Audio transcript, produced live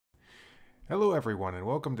Hello everyone and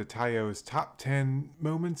welcome to Taio's Top 10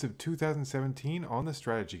 Moments of 2017 on the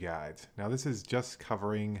Strategy Guides. Now this is just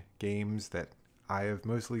covering games that I have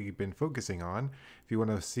mostly been focusing on. If you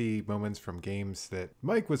want to see moments from games that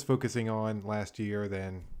Mike was focusing on last year,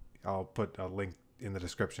 then I'll put a link in the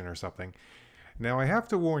description or something. Now I have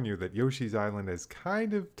to warn you that Yoshi's Island has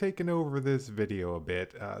kind of taken over this video a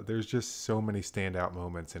bit. There's just so many standout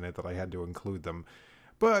moments in it that I had to include them.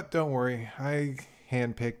 But don't worry, I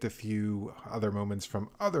handpicked a few other moments from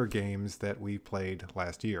other games that we played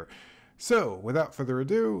last year. So, without further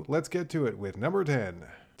ado, let's get to it with number 10.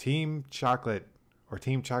 Team Chocolate, or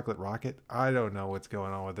Team Chocolate Rocket. I don't know what's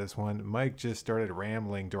going on with this one. Mike just started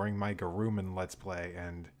rambling during my Garuman Let's Play,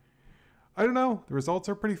 and I don't know, the results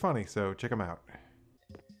are pretty funny, so check them out.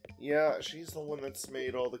 Yeah, she's the one that's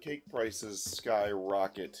made all the cake prices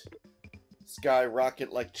skyrocket.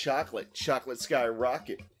 Skyrocket like chocolate. Chocolate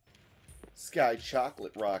skyrocket. Sky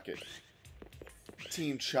chocolate rocket.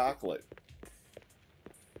 Team Chocolate.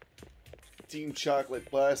 Team Chocolate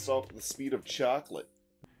blasts off at the speed of chocolate.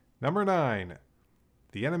 Number 9.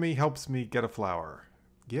 The enemy helps me get a flower.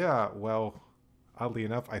 Yeah, well, oddly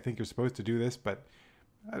enough, I think you're supposed to do this, but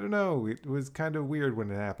I don't know, it was kind of weird when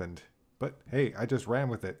it happened. But hey, I just ran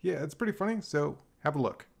with it. Yeah, it's pretty funny, so have a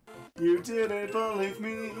look. You didn't believe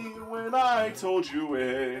me when I told you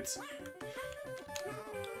it.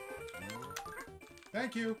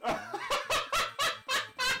 Thank you.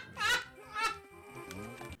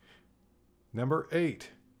 Number 8.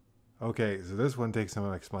 Okay, so this one takes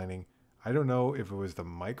some explaining. I don't know if it was the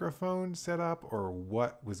microphone setup or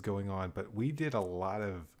what was going on, but we did a lot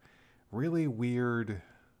of really weird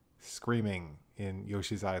screaming in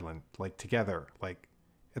Yoshi's Island, like together, like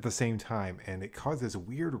at the same time, and it caused this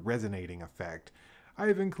weird resonating effect. I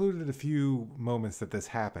have included a few moments that this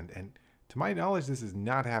happened, and to my knowledge, this has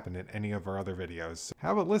not happened in any of our other videos. So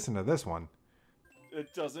how about listen to this one?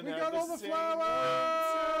 It doesn't We have got the all the same flowers!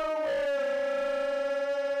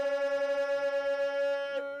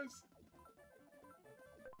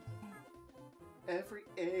 Every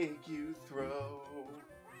egg you throw.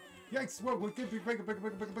 Yikes! Whoa! Look at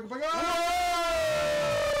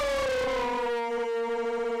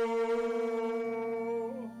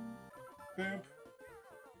Bimp.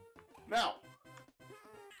 Now.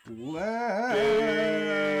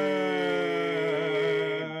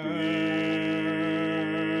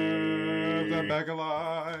 I'm back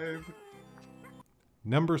alive.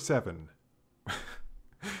 Number 7.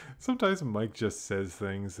 Sometimes Mike just says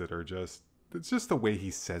things that are just... It's just the way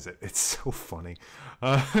he says it. It's so funny.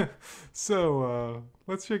 Let's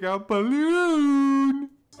check out Balloon!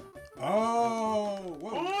 Oh!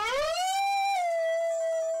 Whoa.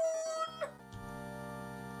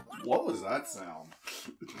 What was that sound?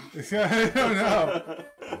 I don't know.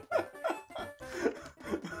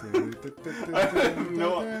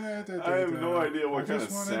 I have no idea what kind of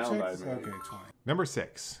sound I made. Okay, it's fine. Number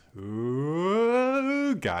 6.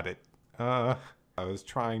 Ooh, got it. I was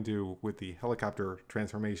trying to, with the helicopter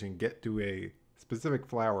transformation, get to a specific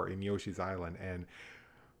flower in Yoshi's Island, and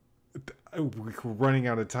we were running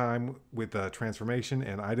out of time with the transformation,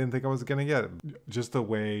 and I didn't think I was going to get it. Just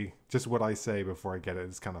what I say before I get it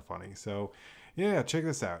is kind of funny. So, yeah, check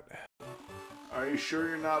this out. Are you sure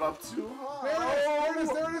you're not up too high? There it is!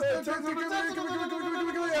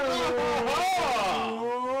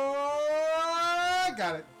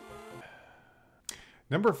 Got it.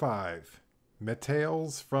 Number 5.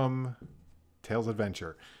 Tails from Tails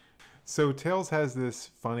Adventure. So Tails has this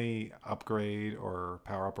funny upgrade or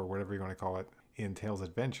power-up or whatever you want to call it in Tails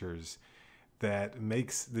Adventures that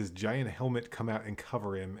makes this giant helmet come out and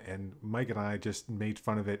cover him, and Mike and I just made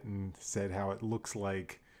fun of it and said how it looks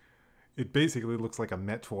like... It basically looks like a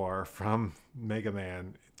Metroir from Mega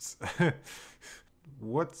Man. It's...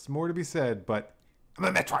 What's more to be said, but I'm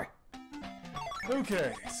a Metroid!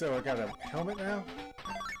 Okay, so I got a helmet now?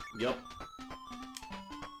 Yep.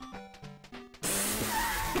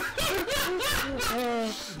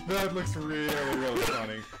 That looks really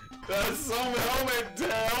funny. That's some helmet,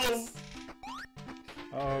 Tails!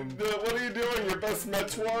 What are you doing? Your best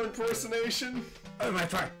Metroid impersonation? I'm a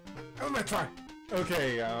Metroid! I'm a Metroid!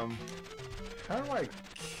 Okay, how do I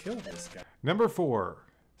kill this guy? Number 4.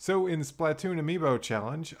 So in Splatoon Amiibo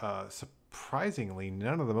Challenge, surprisingly,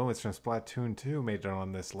 none of the moments from Splatoon 2 made it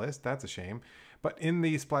on this list. That's a shame. But in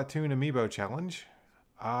the Splatoon Amiibo Challenge,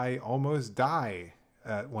 I almost die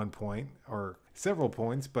at one point, or several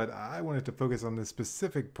points, but I wanted to focus on this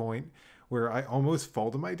specific point where I almost fall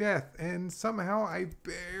to my death, and somehow I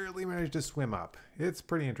barely managed to swim up. It's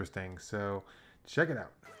pretty interesting, so check it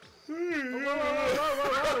out.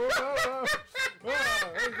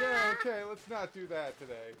 Okay, let's not do that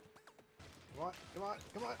today. Come on, come on,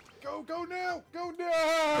 come on. Go, go now! Go now!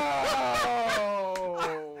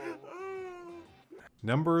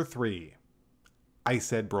 Number 3. I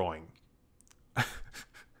said broing.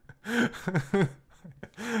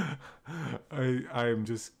 I'm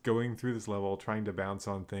just going through this level trying to bounce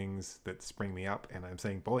on things that spring me up, and I'm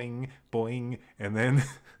saying boing, boing, and then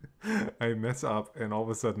I mess up, and all of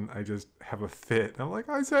a sudden I just have a fit. I'm like,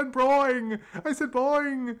 I said broing! I said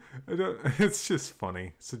boing! It's just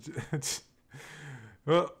funny. So,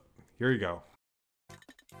 well, here you go.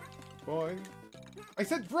 Boing. I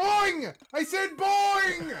said broing! I said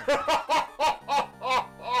boing!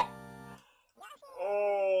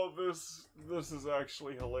 Oh, this is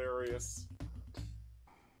actually hilarious.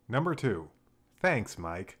 Number 2. Thanks,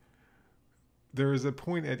 Mike. There is a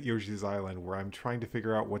point at Yoshi's Island where I'm trying to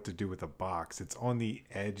figure out what to do with a box. It's on the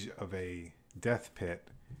edge of a death pit,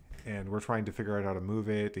 and we're trying to figure out how to move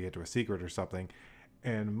it to get to a secret or something.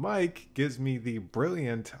 And Mike gives me the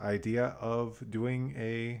brilliant idea of doing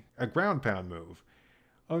a ground pound move.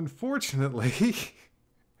 Unfortunately,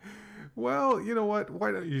 well, you know what?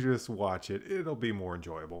 Why don't you just watch it? It'll be more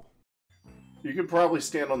enjoyable. You could probably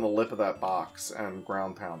stand on the lip of that box and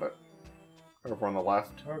ground pound it. Over on the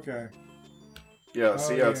left. Okay. Yeah,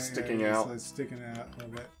 see how it's sticking out? So it's sticking out a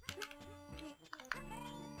little bit.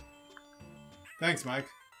 Thanks, Mike.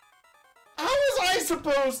 How was I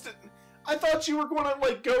supposed to... I thought you were going to,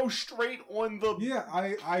 like, go straight on the... Yeah,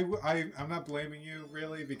 I'm not blaming you,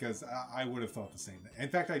 really, because I would have thought the same thing. In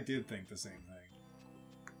fact, I did think the same thing.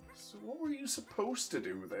 So what were you supposed to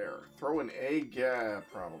do there? Throw an egg? Yeah,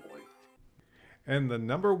 probably. And the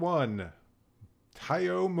number 1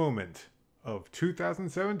 Taio moment of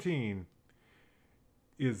 2017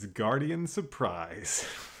 is Guardian Surprise.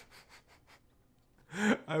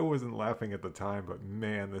 I wasn't laughing at the time, but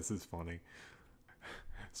man, this is funny.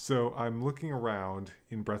 So I'm looking around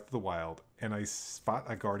in Breath of the Wild, and I spot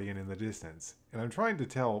a Guardian in the distance. And I'm trying to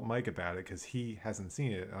tell Mike about it because he hasn't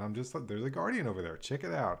seen it. And I'm just like, there's a Guardian over there. Check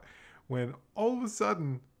it out. When all of a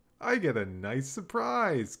sudden, I get a nice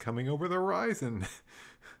surprise coming over the horizon.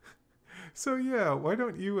 So yeah, why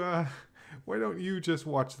don't you just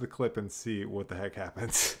watch the clip and see what the heck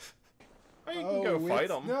happens? You can go fight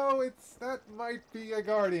them. No, that might be a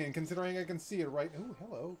Guardian, considering I can see it right... Ooh,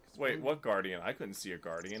 hello. Wait, what Guardian? I couldn't see a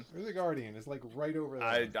Guardian. There's a Guardian. It's like right over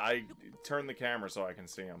there. I turned the camera so I can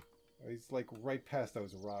see him. He's like right past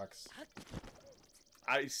those rocks.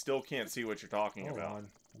 I still can't see what you're talking Hold about. on.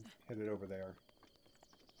 I'm headed over there.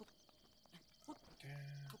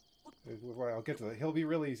 Well, I'll get to that. He'll be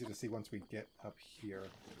really easy to see once we get up here.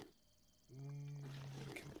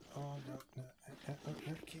 Oh, no.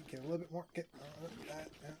 Get a little bit more.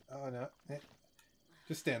 Oh, no.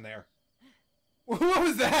 Just stand there. What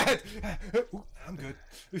was that? Ooh, I'm good.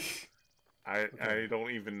 I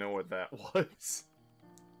don't even know what that was.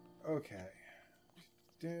 Okay.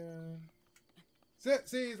 Down.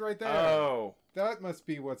 See, he's right there. Oh. That must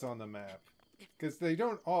be what's on the map. Because they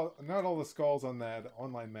don't not all the skulls on that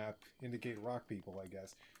online map indicate rock people, I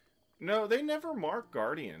guess. No, they never mark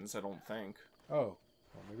Guardians, I don't think. Oh.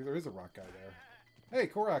 Well, maybe there is a rock guy there. Hey,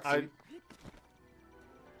 Korok. Ah!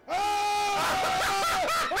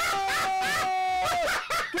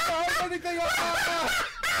 Get behind anything!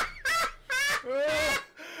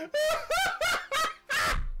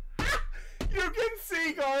 You can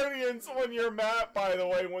see Guardians on your map, by the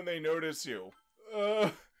way, when they notice you.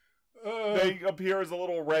 They appear as a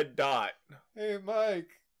little red dot. Hey, Mike.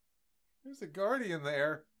 There's a Guardian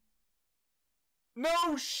there.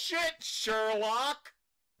 No shit, Sherlock!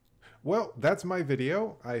 Well, that's my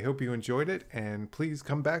video. I hope you enjoyed it, and please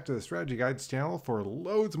come back to the Strategy Guides channel for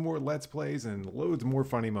loads more Let's Plays and loads more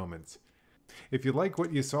funny moments. If you like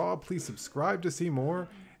what you saw, please subscribe to see more.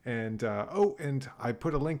 And, and I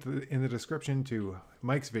put a link in the description to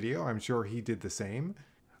Mike's video. I'm sure he did the same.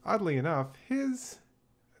 Oddly enough, his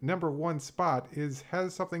number 1 spot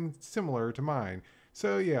has something similar to mine.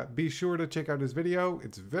 So yeah, be sure to check out his video.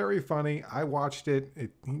 It's very funny. I watched it.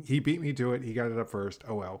 He beat me to it. He got it up first.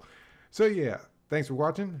 Oh well. So yeah, thanks for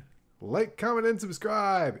watching. Like, comment, and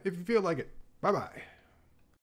subscribe if you feel like it. Bye-bye.